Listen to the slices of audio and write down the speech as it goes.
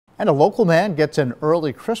And a local man gets an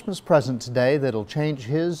early Christmas present today that'll change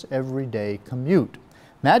his everyday commute.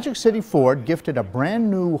 Magic City Ford gifted a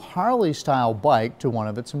brand new Harley-style bike to one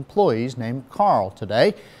of its employees named Carl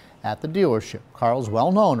today at the dealership. Carl's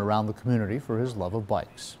well known around the community for his love of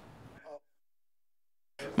bikes.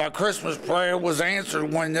 My Christmas prayer was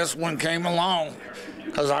answered when this one came along,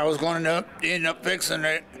 because I was going to end up fixing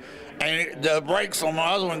it, and the brakes on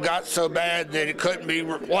my other one got so bad that it couldn't be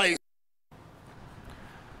replaced.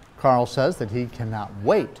 Carl says that he cannot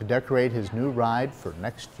wait to decorate his new ride for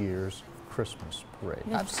next year's Christmas parade.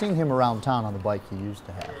 I've seen him around town on the bike he used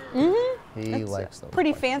to have. He likes those.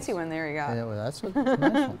 Pretty bikes. fancy one there you got. Yeah, well, that's a nice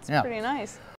one. It's pretty nice.